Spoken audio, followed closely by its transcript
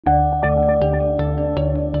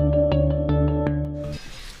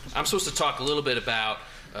I'm supposed to talk a little bit about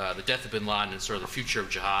the death of bin Laden and sort of the future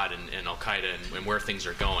of jihad and al-Qaeda and where things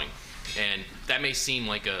are going. And that may seem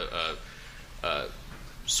like a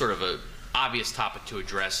sort of a obvious topic to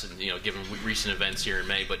address, and given recent events here in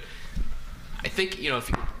May, but I think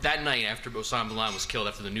that night after Osama bin Laden was killed,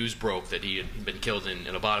 after the news broke that he had been killed in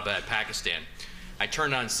Abbottabad, Pakistan, I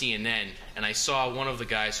turned on CNN and I saw one of the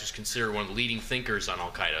guys who's considered one of the leading thinkers on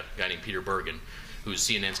al-Qaeda, a guy named Peter Bergen, who's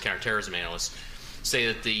CNN's counterterrorism analyst, say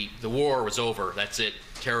that the war was over. That's it.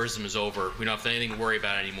 Terrorism is over. We don't have anything to worry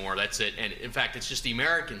about anymore. That's it. And in fact, it's just the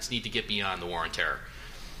Americans need to get beyond the war on terror.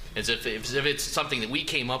 As if it's something that we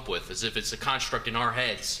came up with, as if it's a construct in our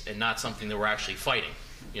heads and not something that we're actually fighting.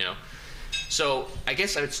 So I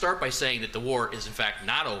guess I would start by saying that the war is in fact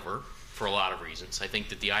not over for a lot of reasons. I think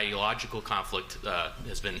that the ideological conflict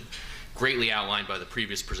has been greatly outlined by the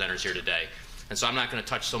previous presenters here today. And so I'm not going to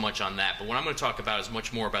touch so much on that. But what I'm going to talk about is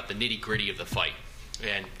much more about the nitty-gritty of the fight.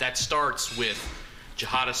 And that starts with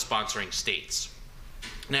jihadist sponsoring states.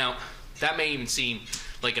 Now, that may even seem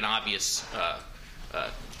like an obvious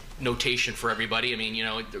notation for everybody. I mean,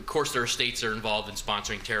 of course there are states that are involved in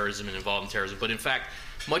sponsoring terrorism and involved in terrorism. But in fact,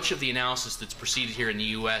 much of the analysis that's proceeded here in the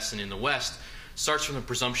U.S. and in the West starts from the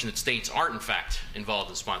presumption that states aren't in fact involved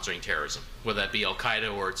in sponsoring terrorism, whether that be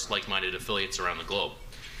al-Qaeda or its like-minded affiliates around the globe.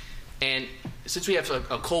 And since we have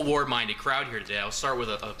a Cold War-minded crowd here today, I'll start with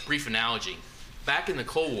a brief analogy. Back in the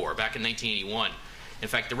Cold War, back in 1981, in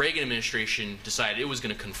fact, the Reagan administration decided it was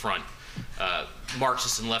going to confront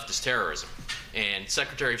Marxist and leftist terrorism. And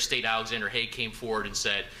Secretary of State Alexander Haig came forward and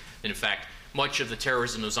said that, in fact, much of the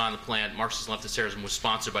terrorism that was on the planet, Marxist and leftist terrorism, was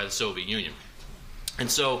sponsored by the Soviet Union. And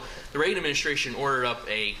so the Reagan administration ordered up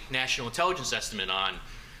a national intelligence estimate on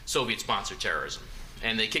Soviet-sponsored terrorism.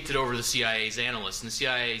 And they kicked it over to the CIA's analysts. And the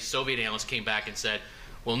CIA's Soviet analysts came back and said,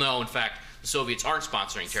 well, no, in fact, the Soviets aren't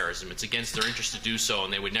sponsoring terrorism. It's against their interest to do so,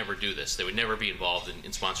 and they would never do this. They would never be involved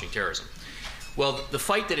in sponsoring terrorism. Well, the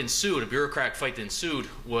fight that ensued, a bureaucratic fight that ensued,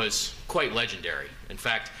 was quite legendary. In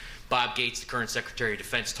fact, Bob Gates, the current Secretary of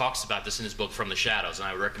Defense, talks about this in his book, From the Shadows, and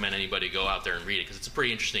I would recommend anybody go out there and read it, because it's a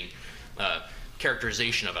pretty interesting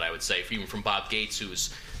characterization of it, I would say, even from Bob Gates,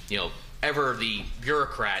 who's, ever the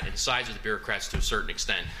bureaucrat and sides of the bureaucrats to a certain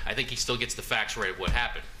extent. I think he still gets the facts right of what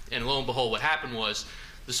happened. And lo and behold, what happened was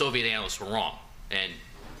the Soviet analysts were wrong. And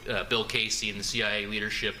Bill Casey and the CIA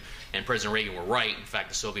leadership and President Reagan were right. In fact,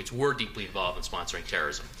 the Soviets were deeply involved in sponsoring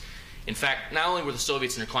terrorism. In fact, not only were the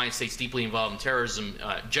Soviets and their client states deeply involved in terrorism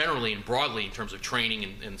generally and broadly in terms of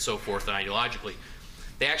training and so forth and ideologically,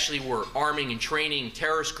 they actually were arming and training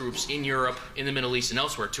terrorist groups in Europe, in the Middle East, and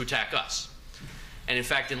elsewhere to attack us. And in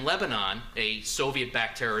fact, in Lebanon, a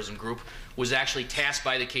Soviet-backed terrorism group was actually tasked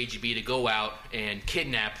by the KGB to go out and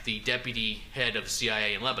kidnap the deputy head of the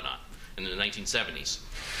CIA in Lebanon in the 1970s.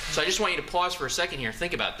 So I just want you to pause for a second here and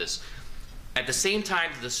think about this. At the same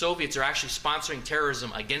time that the Soviets are actually sponsoring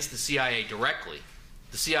terrorism against the CIA directly,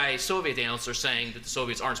 the CIA Soviet analysts are saying that the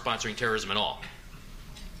Soviets aren't sponsoring terrorism at all.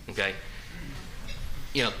 Okay?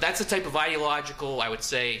 That's the type of ideological, I would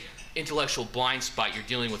say, intellectual blind spot you're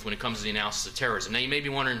dealing with when it comes to the analysis of terrorism. Now, you may be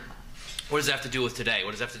wondering, what does that have to do with today?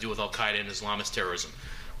 What does that have to do with al-Qaeda and Islamist terrorism?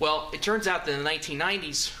 Well, it turns out that in the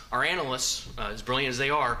 1990s, our analysts, as brilliant as they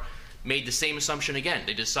are, made the same assumption again.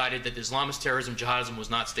 They decided that Islamist terrorism, jihadism, was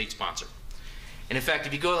not state-sponsored. And in fact,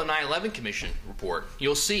 if you go to the 9/11 Commission report,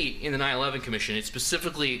 you'll see in the 9/11 Commission, it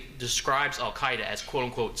specifically describes al-Qaeda as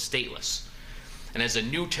quote-unquote stateless and as a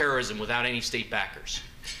new terrorism without any state backers.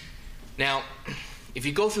 Now, if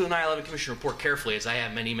you go through the 9/11 Commission report carefully, as I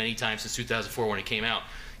have many, many times since 2004 when it came out,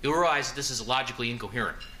 you'll realize that this is logically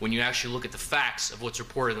incoherent when you actually look at the facts of what's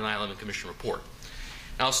reported in the 9/11 Commission report.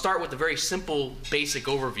 Now, I'll start with a very simple, basic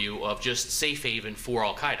overview of just safe haven for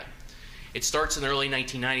al-Qaeda. It starts in the early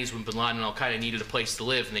 1990s when bin Laden and al-Qaeda needed a place to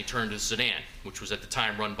live, and they turned to Sudan, which was at the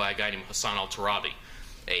time run by a guy named Hassan al-Turabi,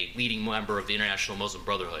 a leading member of the International Muslim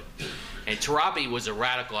Brotherhood. And Turabi was a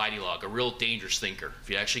radical ideologue, a real dangerous thinker. If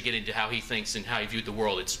you actually get into how he thinks and how he viewed the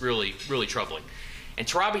world, it's really, really troubling. And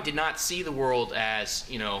Turabi did not see the world as,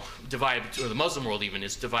 divided, or the Muslim world even,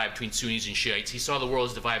 is divided between Sunnis and Shiites. He saw the world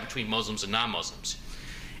as divided between Muslims and non-Muslims.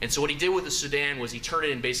 And so what he did with the Sudan was he turned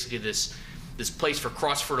it in basically this place for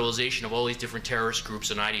cross-fertilization of all these different terrorist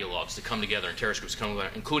groups and ideologues to come together, and terrorist groups come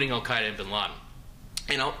together, including al-Qaeda and bin Laden.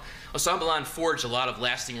 And Osama bin Laden forged a lot of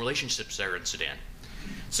lasting relationships there in Sudan.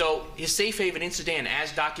 So his safe haven in Sudan,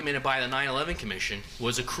 as documented by the 9/11 Commission,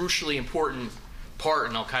 was a crucially important part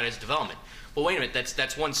in al-Qaeda's development. Well, wait a minute,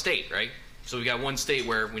 that's one state, right? So we got one state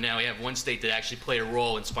where we have one state that actually played a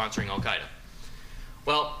role in sponsoring al-Qaeda.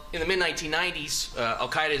 Well, in the mid-1990s,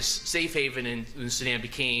 al-Qaeda's safe haven in Sudan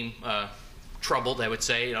became troubled, I would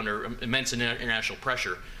say, under immense international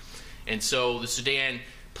pressure. And so the Sudan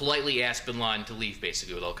politely asked bin Laden to leave,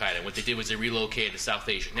 basically, with al-Qaeda. And what they did was they relocated to South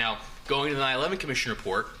Asia. Now, going to the 9/11 Commission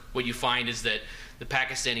report, what you find is that the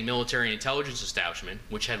Pakistani military and intelligence establishment,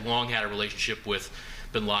 which had long had a relationship with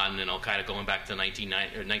bin Laden and al-Qaeda going back to the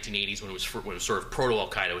 1980s when it was sort of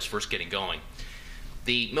proto-al-Qaeda was first getting going,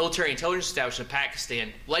 the military intelligence establishment of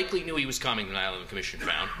Pakistan likely knew he was coming, the 9/11 Commission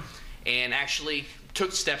found, and actually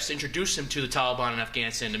took steps to introduce him to the Taliban in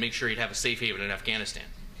Afghanistan to make sure he'd have a safe haven in Afghanistan.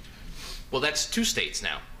 Well, that's two states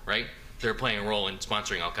now, right? They're playing a role in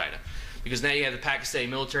sponsoring al-Qaeda. Because now you have the Pakistani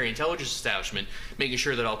military intelligence establishment making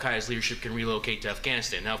sure that al-Qaeda's leadership can relocate to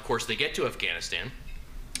Afghanistan. Now, of course, they get to Afghanistan,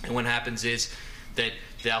 and what happens is that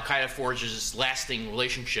the al-Qaeda forges this lasting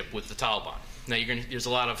relationship with the Taliban. Now, there's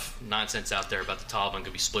a lot of nonsense out there about the Taliban going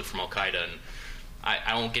to be split from al-Qaeda, and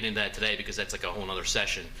I won't get into that today because that's like a whole other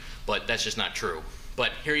session, but that's just not true.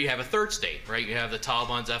 But here you have a third state, right? You have the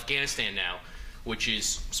Taliban's Afghanistan now, which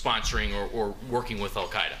is sponsoring or working with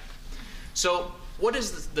al-Qaeda. So what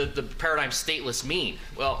does the paradigm stateless mean?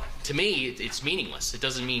 Well, to me, it's meaningless. It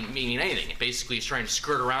doesn't mean anything. It basically is trying to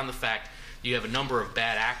skirt around the fact that you have a number of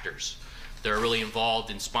bad actors that are really involved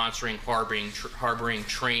in sponsoring, harboring,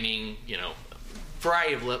 training,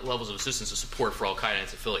 variety of levels of assistance and support for al-Qaeda and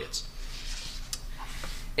its affiliates.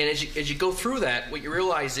 And as you go through that, what you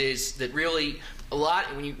realize is that really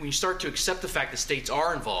when you start to accept the fact that states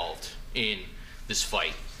are involved in this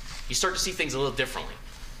fight, you start to see things a little differently.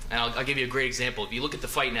 And I'll give you a great example. If you look at the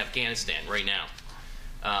fight in Afghanistan right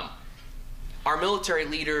now, our military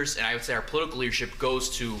leaders, and I would say our political leadership, goes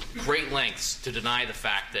to great lengths to deny the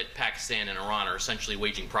fact that Pakistan and Iran are essentially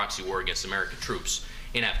waging proxy war against American troops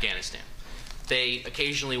in Afghanistan. They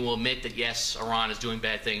occasionally will admit that, yes, Iran is doing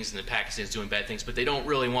bad things and that Pakistan is doing bad things, but they don't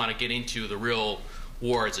really want to get into the real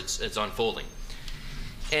war as it's unfolding.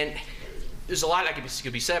 And there's a lot that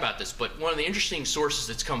could be said about this, but one of the interesting sources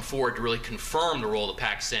that's come forward to really confirm the role that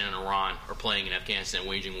Pakistan and Iran are playing in Afghanistan,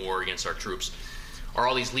 waging war against our troops, are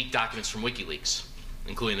all these leaked documents from WikiLeaks,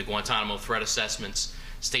 including the Guantanamo threat assessments,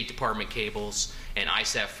 State Department cables, and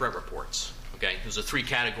ISAF threat reports. Okay, those are three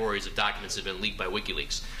categories of documents that have been leaked by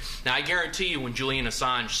WikiLeaks. Now, I guarantee you when Julian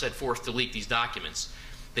Assange set forth to leak these documents,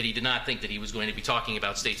 that he did not think that he was going to be talking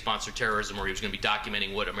about state-sponsored terrorism or he was going to be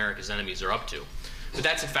documenting what America's enemies are up to. But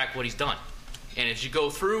that's, in fact, what he's done. And as you go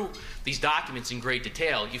through these documents in great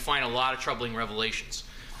detail, you find a lot of troubling revelations.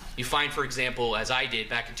 You find, for example, as I did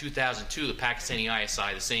back in 2002, the Pakistani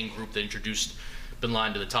ISI, the same group that introduced bin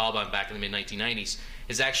Laden to the Taliban back in the mid-1990s,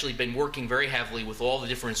 has actually been working very heavily with all the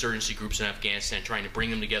different insurgency groups in Afghanistan, trying to bring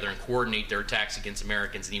them together and coordinate their attacks against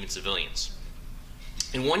Americans and even civilians.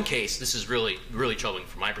 In one case, this is really, really troubling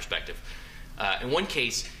from my perspective. In one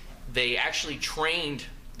case, they actually trained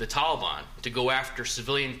the Taliban to go after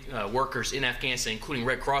civilian workers in Afghanistan, including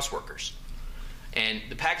Red Cross workers. And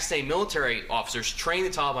the Pakistani military officers trained the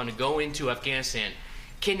Taliban to go into Afghanistan,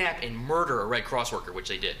 kidnap and murder a Red Cross worker, which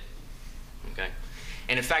they did. Okay?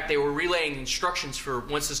 And in fact, they were relaying instructions for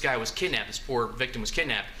once this guy was kidnapped, this poor victim was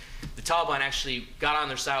kidnapped, the Taliban actually got on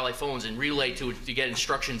their satellite phones and relayed to get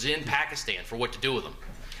instructions in Pakistan for what to do with them.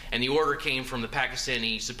 And the order came from the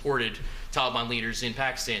Pakistani-supported Taliban leaders in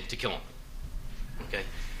Pakistan to kill him. Okay?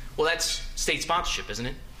 Well, that's state sponsorship, isn't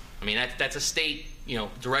it? I mean, that's a state,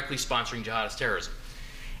 directly sponsoring jihadist terrorism.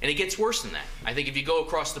 And it gets worse than that. I think if you go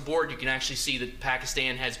across the board, you can actually see that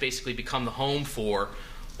Pakistan has basically become the home for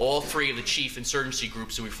all three of the chief insurgency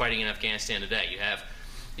groups that we're fighting in Afghanistan today. You have,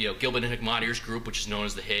 Gilbert and Hekmatyar's group, which is known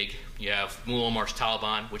as the HIG. You have Mullah Omar's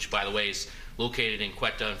Taliban, which, by the way, is located in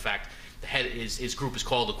Quetta. In fact, the head his group is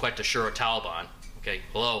called the Quetta Shura Taliban. Okay,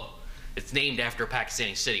 hello. It's named after a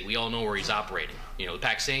Pakistani city. We all know where he's operating. The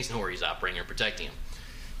Pakistanis know where he's operating and protecting him.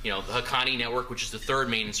 The Haqqani Network, which is the third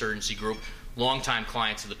main insurgency group, longtime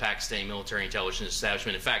clients of the Pakistani military intelligence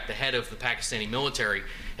establishment. In fact, the head of the Pakistani military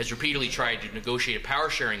has repeatedly tried to negotiate a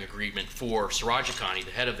power-sharing agreement for Siraj Haqqani,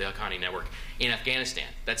 the head of the Haqqani Network, in Afghanistan.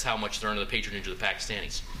 That's how much they're under the patronage of the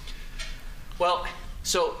Pakistanis. Well,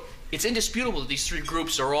 so it's indisputable that these three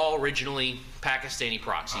groups are all originally Pakistani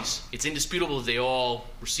proxies. It's indisputable that they all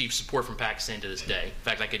receive support from Pakistan to this day. In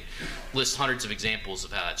fact, I could list hundreds of examples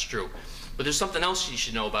of how that's true. But there's something else you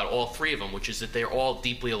should know about all three of them, which is that they're all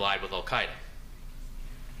deeply allied with al-Qaeda.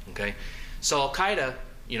 Okay? So al-Qaeda,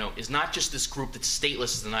 is not just this group that's stateless,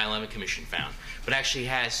 as the 9/11 Commission found, but actually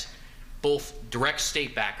has both direct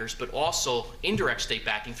state backers, but also indirect state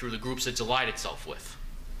backing through the groups it's allied itself with,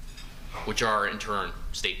 which are, in turn,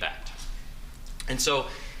 state-backed. And so,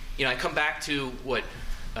 I come back to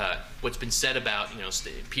what's been said about,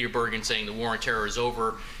 Peter Bergen saying the war on terror is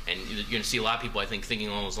over, and you're going to see a lot of people, I think, thinking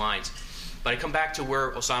along those lines. But I come back to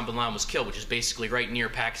where Osama bin Laden was killed, which is basically right near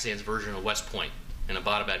Pakistan's version of West Point in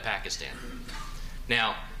Abbottabad, Pakistan.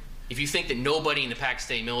 Now, if you think that nobody in the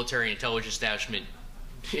Pakistani military and intelligence establishment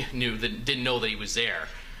didn't know that he was there,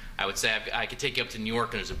 I would say I could take you up to New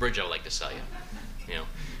York and there's a bridge I would like to sell you.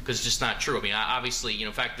 Because it's just not true. I mean, obviously,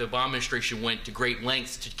 in fact, the Obama administration went to great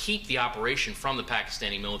lengths to keep the operation from the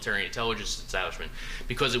Pakistani military and intelligence establishment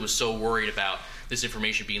because it was so worried about this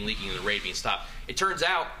information leaking and the raid being stopped. It turns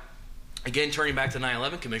out, again, turning back to the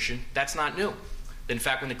 9/11 Commission, that's not new. In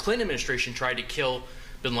fact, when the Clinton administration tried to kill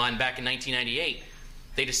bin Laden back in 1998,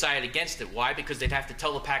 they decided against it. Why? Because they'd have to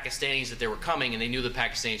tell the Pakistanis that they were coming, and they knew the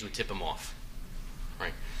Pakistanis would tip them off.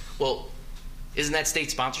 Right? Well, isn't that state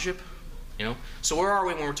sponsorship? So where are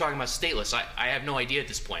we when we're talking about stateless? I have no idea at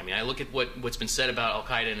this point. I mean, I look at what's been said about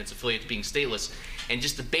Al-Qaeda and its affiliates being stateless, and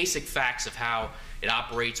just the basic facts of how it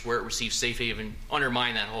operates, where it receives safe haven,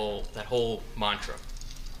 undermine that whole mantra.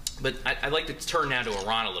 But I'd like to turn now to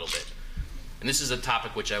Iran a little bit. And this is a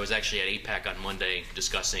topic which I was actually at APAC on Monday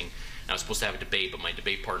discussing. And I was supposed to have a debate, but my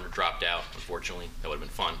debate partner dropped out, unfortunately. That would have been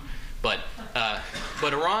fun. But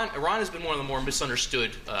Iran has been one of the more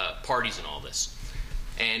misunderstood parties in all this.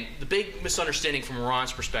 And the big misunderstanding from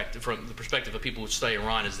Iran's perspective, from the perspective of people who study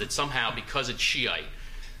Iran, is that somehow, because it's Shiite,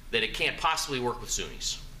 that it can't possibly work with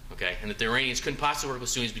Sunnis, okay? And that the Iranians couldn't possibly work with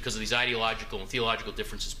Sunnis because of these ideological and theological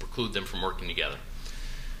differences preclude them from working together.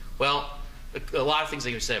 Well, a lot of things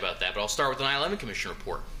I can say about that, but I'll start with the 9/11 Commission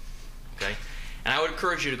report, okay? And I would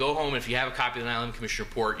encourage you to go home, and if you have a copy of the 9/11 Commission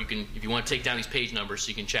report, you can, if you want to take down these page numbers so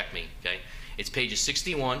you can check me, okay? It's pages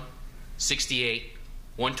 61, 68,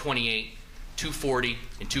 128, 240,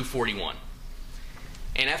 and 241.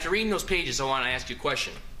 And after reading those pages, I want to ask you a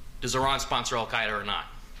question. Does Iran sponsor Al-Qaeda or not?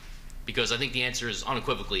 Because I think the answer is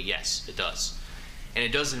unequivocally yes, it does. And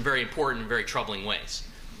it does in very important and very troubling ways.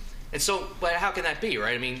 And so, but how can that be,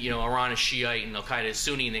 right? I mean, Iran is Shiite and Al-Qaeda is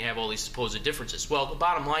Sunni, and they have all these supposed differences. Well, the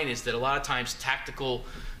bottom line is that a lot of times tactical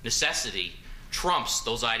necessity trumps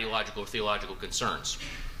those ideological or theological concerns.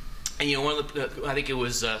 And one of the, I think it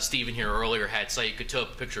was Stephen here earlier had Sayyid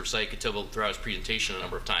Qutb, a picture of Sayyid Qutb throughout his presentation a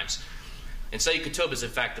number of times. And Sayyid Qutb is in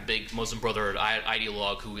fact the big Muslim Brotherhood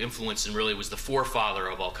ideologue who influenced and really was the forefather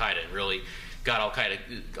of Al-Qaeda and really got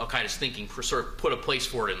Al-Qaeda's thinking, sort of put a place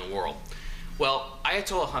for it in the world. Well,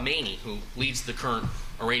 Ayatollah Khamenei, who leads the current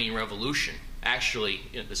Iranian revolution, actually,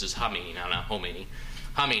 this is Khamenei now, not Khomeini.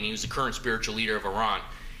 Khamenei, who's the current spiritual leader of Iran,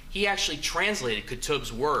 he actually translated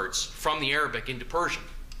Qutb's words from the Arabic into Persian.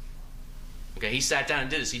 Okay, he sat down and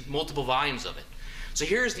did this, multiple volumes of it. So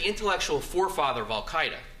here's the intellectual forefather of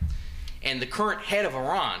Al-Qaeda, and the current head of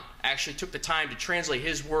Iran actually took the time to translate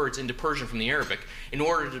his words into Persian from the Arabic in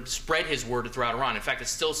order to spread his word throughout Iran. In fact,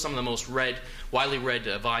 it's still some of the most widely read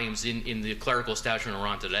volumes in the clerical establishment in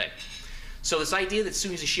Iran today. So this idea that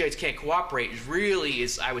Sunnis and Shiites can't cooperate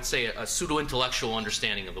is, I would say, a pseudo-intellectual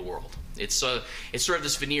understanding of the world. It's sort of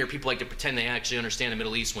this veneer. People like to pretend they actually understand the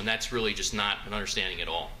Middle East when that's really just not an understanding at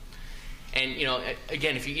all. And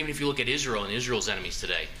again, even if you look at Israel and Israel's enemies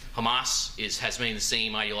today, Hamas has many of the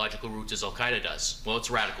same ideological roots as Al-Qaeda does. Well, it's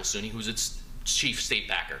radical Sunni. Who's its chief state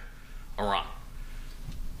backer? Iran.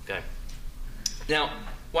 Okay. Now,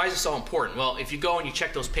 why is this all important? Well, if you go and you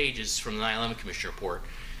check those pages from the 9/11 Commission report,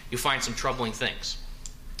 you'll find some troubling things.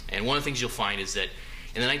 And one of the things you'll find is that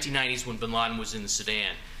in the 1990s, when bin Laden was in the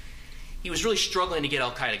Sudan, he was really struggling to get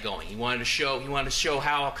Al-Qaeda going. He wanted to show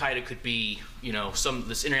how Al-Qaeda could be,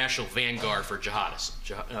 this international vanguard for jihadists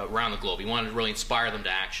around the globe. He wanted to really inspire them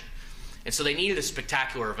to action. And so they needed a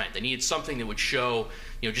spectacular event. They needed something that would show,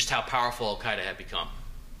 just how powerful Al-Qaeda had become.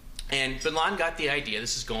 And bin Laden got the idea,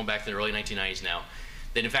 this is going back to the early 1990s now,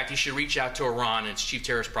 that in fact he should reach out to Iran and its chief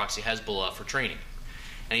terrorist proxy Hezbollah for training.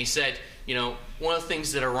 And he said, one of the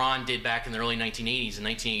things that Iran did back in the early 1980s and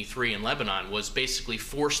 1983 in Lebanon was basically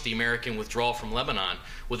force the American withdrawal from Lebanon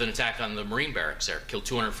with an attack on the Marine barracks there, killed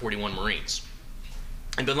 241 Marines.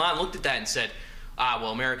 And bin Laden looked at that and said,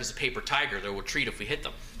 well, America's a paper tiger, they'll retreat if we hit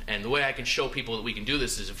them. And the way I can show people that we can do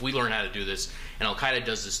this is if we learn how to do this, and Al-Qaeda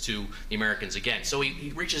does this to the Americans again. So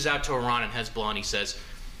he reaches out to Iran and Hezbollah and he says,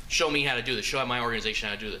 show me how to do this, show my organization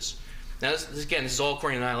how to do this. Now, this is all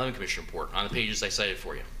according to the 9/11 Commission report on the pages I cited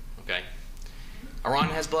for you. Okay? Iran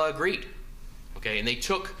and Hezbollah agreed. Okay? And they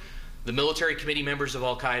took the military committee members of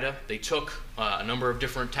Al-Qaeda, they took a number of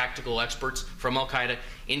different tactical experts from Al-Qaeda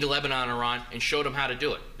into Lebanon and Iran and showed them how to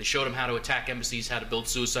do it. They showed them how to attack embassies, how to build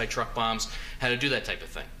suicide truck bombs, how to do that type of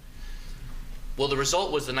thing. Well, the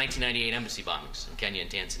result was the 1998 embassy bombings in Kenya and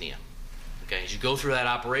Tanzania. Okay? As you go through that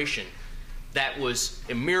operation, that was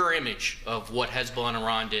a mirror image of what Hezbollah and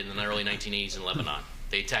Iran did in the early 1980s in Lebanon.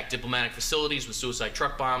 They attacked diplomatic facilities with suicide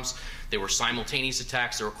truck bombs. They were simultaneous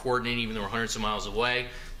attacks. They were coordinated even though they were hundreds of miles away.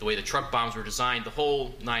 The way the truck bombs were designed, the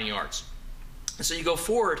whole 9 yards. And so you go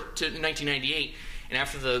forward to 1998, and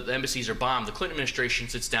after the embassies are bombed, the Clinton administration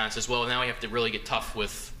sits down and says, well, now we have to really get tough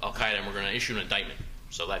with al-Qaeda, and we're going to issue an indictment.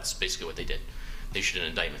 So that's basically what they did. They issued an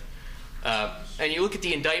indictment. And you look at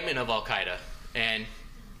the indictment of al-Qaeda, and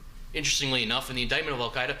interestingly enough, in the indictment of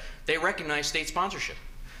al-Qaeda, they recognize state sponsorship.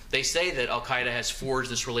 They say that al-Qaeda has forged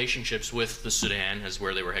this relationships with the Sudan, as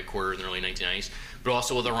where they were headquartered in the early 1990s, but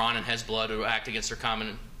also with Iran and Hezbollah to act against their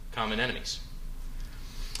common enemies.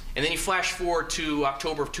 And then you flash forward to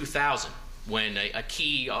October of 2000, when a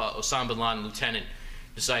key Osama bin Laden lieutenant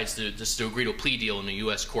decides to agree to a plea deal in the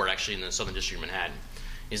U.S. court, actually in the Southern District of Manhattan.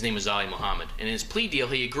 His name is Ali Mohammed. And in his plea deal,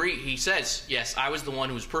 he says, yes, I was the one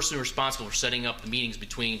who was personally responsible for setting up the meetings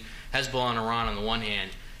between Hezbollah and Iran on the one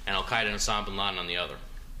hand, and al-Qaeda and Osama bin Laden on the other.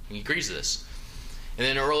 And he agrees to this. And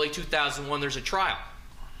then in early 2001, there's a trial.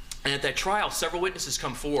 And at that trial, several witnesses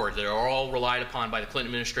come forward that are all relied upon by the Clinton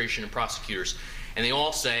administration and prosecutors. And they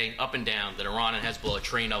all say, up and down, that Iran and Hezbollah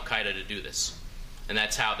trained al-Qaeda to do this. And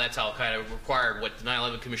that's how al-Qaeda required what the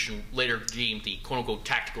 9/11 Commission later deemed the quote-unquote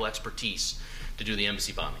tactical expertise to do the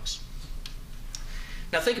embassy bombings.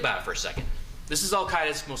 Now think about it for a second. This is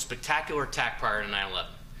al-Qaeda's most spectacular attack prior to 9/11.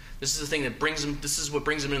 This is the thing that brings them, this is what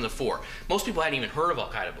brings them into the fore. Most people hadn't even heard of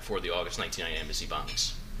al-Qaeda before the August 1990 embassy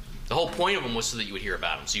bombings. The whole point of them was so that you would hear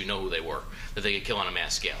about them, so you know who they were, that they could kill on a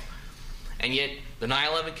mass scale. And yet, the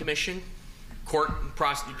 9/11 Commission, Clinton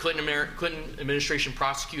administration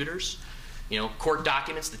prosecutors, court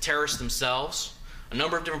documents, the terrorists themselves, a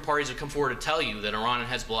number of different parties have come forward to tell you that Iran and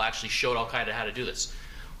Hezbollah actually showed al-Qaeda how to do this.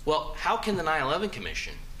 Well, how can the 9/11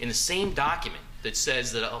 Commission, in the same document that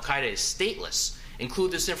says that al-Qaeda is stateless,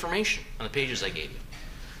 include this information on the pages I gave you?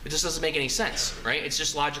 It just doesn't make any sense, right? It's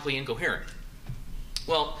just logically incoherent.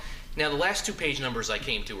 Well, now the last two page numbers I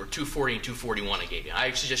came to were 240 and 241 I gave you.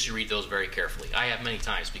 I suggest you read those very carefully. I have many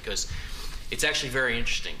times because it's actually very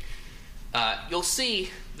interesting. You'll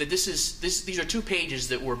see that these are two pages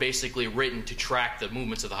that were basically written to track the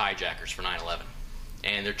movements of the hijackers for 9/11.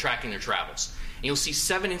 And they're tracking their travels. And you'll see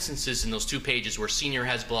 7 instances in those 2 pages where senior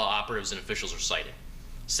Hezbollah operatives and officials are cited.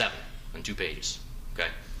 7 on 2 pages. Okay?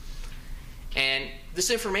 And this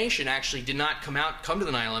information actually did not come to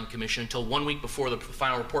the 9/11 Commission until 1 week before the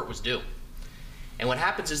final report was due. And what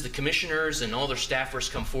happens is the commissioners and all their staffers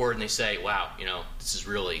come forward and they say, wow, this is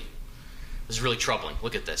really troubling.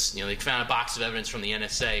 Look at this. They found a box of evidence from the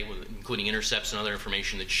NSA, including intercepts and other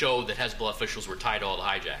information that showed that Hezbollah officials were tied to all the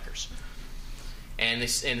hijackers. And the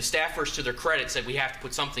staffers, to their credit, said we have to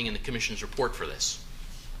put something in the Commission's report for this.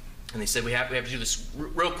 And they said we have to do this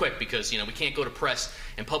real quick because we can't go to press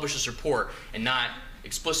and publish this report and not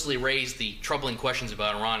explicitly raise the troubling questions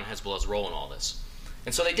about Iran and Hezbollah's role in all this.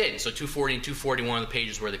 And so they did. And so 240 and 241 are the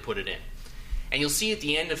pages where they put it in. And you'll see at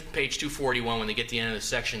the end of page 241, when they get to the end of the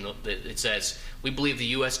section, it says, we believe the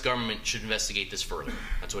U.S. government should investigate this further.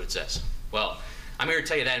 That's what it says. Well, I'm here to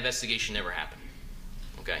tell you that investigation never happened.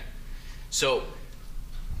 Okay? So,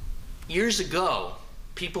 years ago,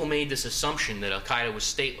 people made this assumption that al-Qaeda was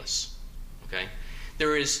stateless. Okay?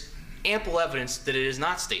 There is ample evidence that it is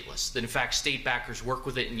not stateless, that in fact state backers work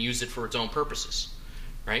with it and use it for its own purposes.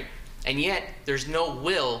 Right? And yet, there's no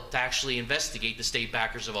will to actually investigate the state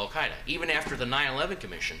backers of al-Qaeda. Even after the 9/11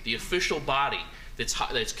 Commission, the official body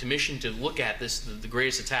that's commissioned to look at this, the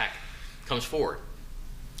greatest attack, comes forward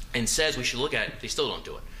and says we should look at it, they still don't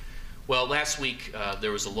do it. Well, last week,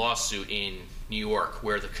 there was a lawsuit in New York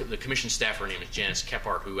where the commission staffer, her name is Janice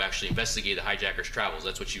Kephart, who actually investigated the hijackers' travels.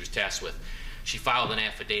 That's what she was tasked with. She filed an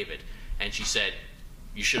affidavit, and she said,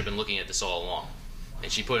 you should have been looking at this all along.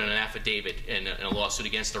 And she put in an affidavit in a lawsuit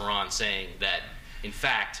against Iran saying that, in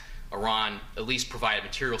fact, Iran at least provided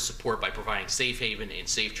material support by providing safe haven and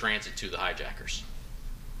safe transit to the hijackers.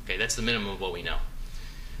 Okay, that's the minimum of what we know.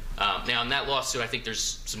 Now, in that lawsuit, I think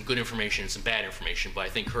there's some good information and some bad information, but I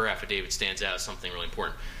think her affidavit stands out as something really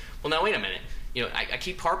important. Well, now, wait a minute. I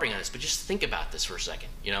keep harping on this, but just think about this for a second.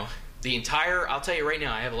 I'll tell you right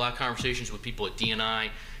now, I have a lot of conversations with people at DNI,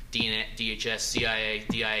 DHS, CIA,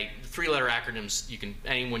 DIA, 3-letter acronyms.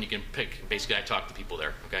 Anyone you can pick. Basically, I talk to people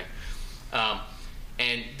there. Okay,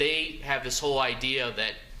 and they have this whole idea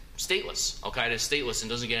that stateless, Al-Qaeda is stateless and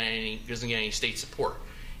doesn't get any state support.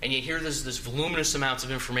 And yet here there's this voluminous amounts of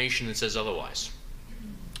information that says otherwise.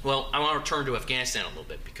 Well, I want to return to Afghanistan a little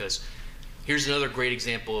bit because here's another great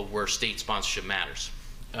example of where state sponsorship matters.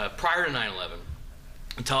 Prior to 9/11,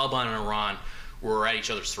 the Taliban and Iran were at each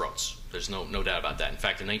other's throats. There's no doubt about that. In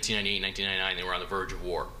fact, in 1998, 1999, they were on the verge of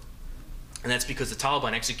war. And that's because the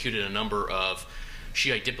Taliban executed a number of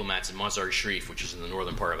Shiite diplomats in Mazar-i-Sharif, which is in the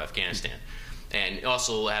northern part of Afghanistan, and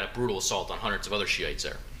also had a brutal assault on hundreds of other Shiites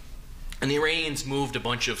there. And the Iranians moved a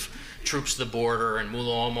bunch of troops to the border, and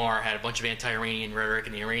Mullah Omar had a bunch of anti-Iranian rhetoric,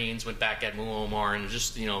 and the Iranians went back at Mullah Omar, and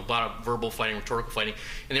just, you know, a lot of verbal fighting, rhetorical fighting,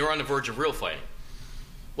 and they were on the verge of real fighting.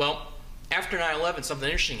 Well, after 9/11, something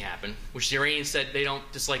interesting happened, which the Iranians said they don't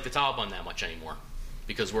dislike the Taliban that much anymore,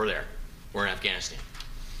 because we're there. We're in Afghanistan.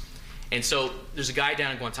 And so there's a guy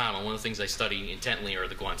down in Guantanamo. One of the things I study intently are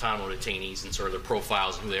the Guantanamo detainees and sort of their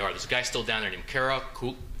profiles and who they are. There's a guy still down there named Karula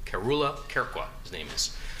Kerkwa, his name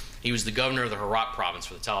is. He was the governor of the Herat province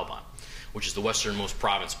for the Taliban, which is the westernmost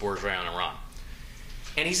province, borders right on Iran.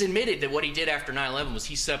 And he's admitted that what he did after 9/11 was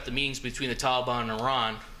he set up the meetings between the Taliban and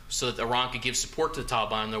Iran so that Iran could give support to the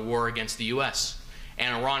Taliban in their war against the U.S.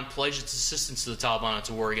 And Iran pledged its assistance to the Taliban in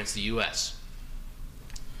its war against the U.S.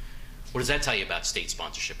 What does that tell you about state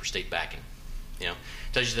sponsorship or state backing? You know,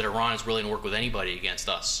 it tells you that Iran is willing to work with anybody against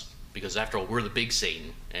us, because after all, we're the big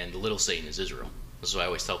Satan, and the little Satan is Israel. This is what I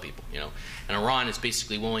always tell people, you know. And Iran is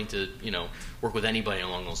basically willing to, you know, work with anybody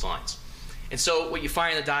along those lines. And so what you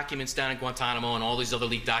find in the documents down in Guantanamo and all these other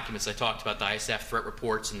leaked documents I talked about, the ISAF threat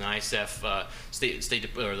reports and the ISAF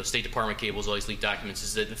the State Department cables, all these leaked documents,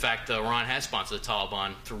 is that in fact Iran has sponsored the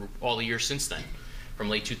Taliban through all the years since then, from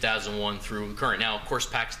late 2001 through current. Now, of course,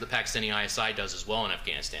 the Pakistani ISI does as well in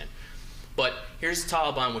Afghanistan. But here's the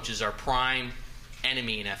Taliban, which is our prime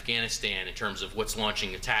enemy in Afghanistan in terms of what's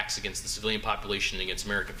launching attacks against the civilian population and against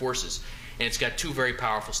American forces. And it's got two very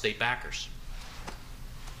powerful state backers.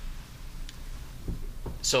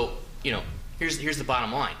 So, you know, here's the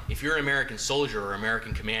bottom line. If you're an American soldier or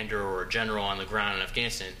American commander or a general on the ground in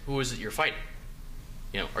Afghanistan, who is it you're fighting?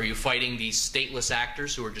 You know, are you fighting these stateless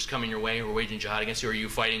actors who are just coming your way, who are waging jihad against you, or are you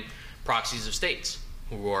fighting proxies of states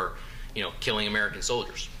who are, you know, killing American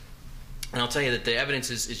soldiers? And I'll tell you that the evidence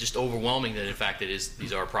is just overwhelming that in fact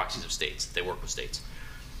these are proxies of states, that they work with states.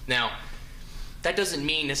 Now, that doesn't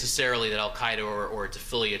mean necessarily that Al-Qaeda or its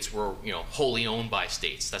affiliates were, you know, wholly owned by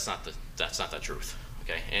states. That's not the truth.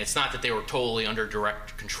 Okay? And it's not that they were totally under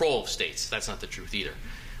direct control of states. That's not the truth either.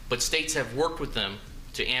 But states have worked with them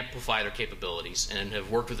to amplify their capabilities and have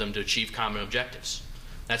worked with them to achieve common objectives.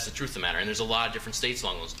 That's the truth of the matter. And there's a lot of different states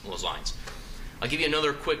along those lines. I'll give you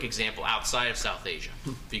another quick example outside of South Asia.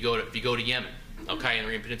 If you go to Yemen, Al-Qaeda in the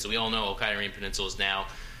Arabian Peninsula, we all know Al-Qaeda in the Arabian Peninsula is now,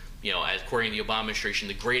 you know, according to the Obama administration,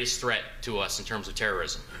 the greatest threat to us in terms of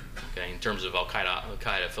terrorism, okay, in terms of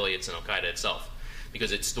Al-Qaeda affiliates and Al-Qaeda itself,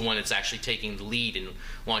 because it's the one that's actually taking the lead in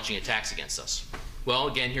launching attacks against us. Well,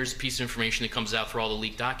 again, here's a piece of information that comes out through all the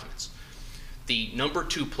leaked documents. The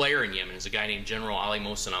 #2 player in Yemen is a guy named General Ali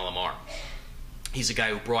Mohsen al-Ammar. He's a guy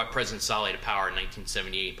who brought President Saleh to power in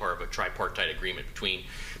 1978, part of a tripartite agreement between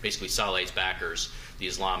basically Saleh's backers, the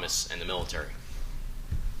Islamists, and the military.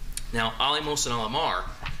 Now, Ali Mohsen al-Ammar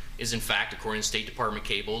is, in fact, according to State Department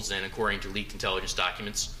cables and according to leaked intelligence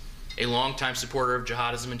documents, a longtime supporter of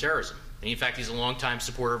jihadism and terrorism. And in fact, he's a longtime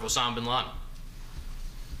supporter of Osama bin Laden.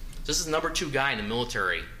 So this is the #2 guy in the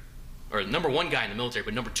military, or #1 guy in the military,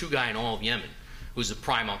 but #2 guy in all of Yemen, who's a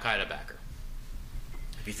prime Al-Qaeda backer.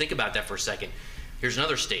 If you think about that for a second, here's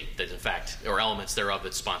another state that, in fact, or elements thereof,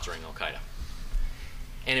 that's sponsoring Al-Qaeda.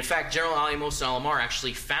 And in fact, General Ali Mohsen al-Ammar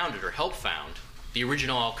actually founded or helped found the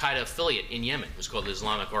original Al-Qaeda affiliate in Yemen. It was called the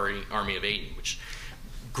Islamic Army of Aden, which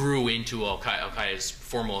grew into Al-Qaeda's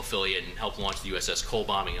formal affiliate and helped launch the USS Cole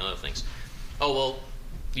bombing and other things. Oh, well,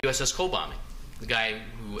 the USS Cole bombing. The guy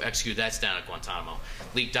who executed that's down at Guantanamo.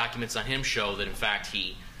 Leaked documents on him show that, in fact,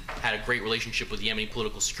 he had a great relationship with the Yemeni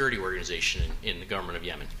political security organization in the government of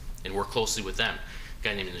Yemen and worked closely with them, a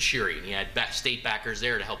guy named Nashiri, and he had state backers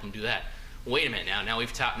there to help him do that. Well, wait a minute now. Now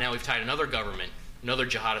we've tied another government, another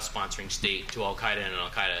jihadist sponsoring state to Al-Qaeda and an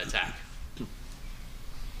Al-Qaeda attack.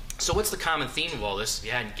 So what's the common theme of all this, if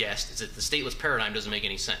you hadn't guessed, is that the stateless paradigm doesn't make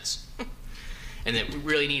any sense. And that we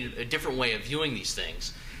really need a different way of viewing these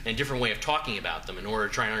things and a different way of talking about them in order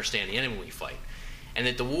to try and understand the enemy we fight. And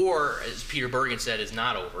that the war, as Peter Bergen said, is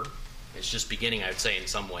not over. It's just beginning, I would say, in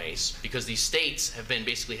some ways, because these states have been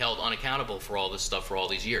basically held unaccountable for all this stuff for all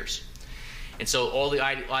these years. And so all the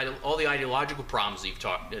ideological problems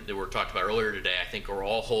that were talked about earlier today, I think, are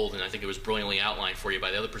all hold, and I think it was brilliantly outlined for you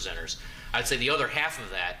by the other presenters. I'd say the other half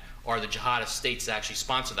of that are the jihadist states that actually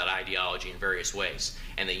sponsor that ideology in various ways.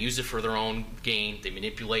 And they use it for their own gain, they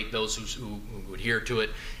manipulate those who adhere to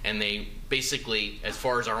it, and they basically, as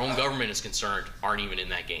far as our own government is concerned, aren't even in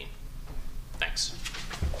that game. Thanks.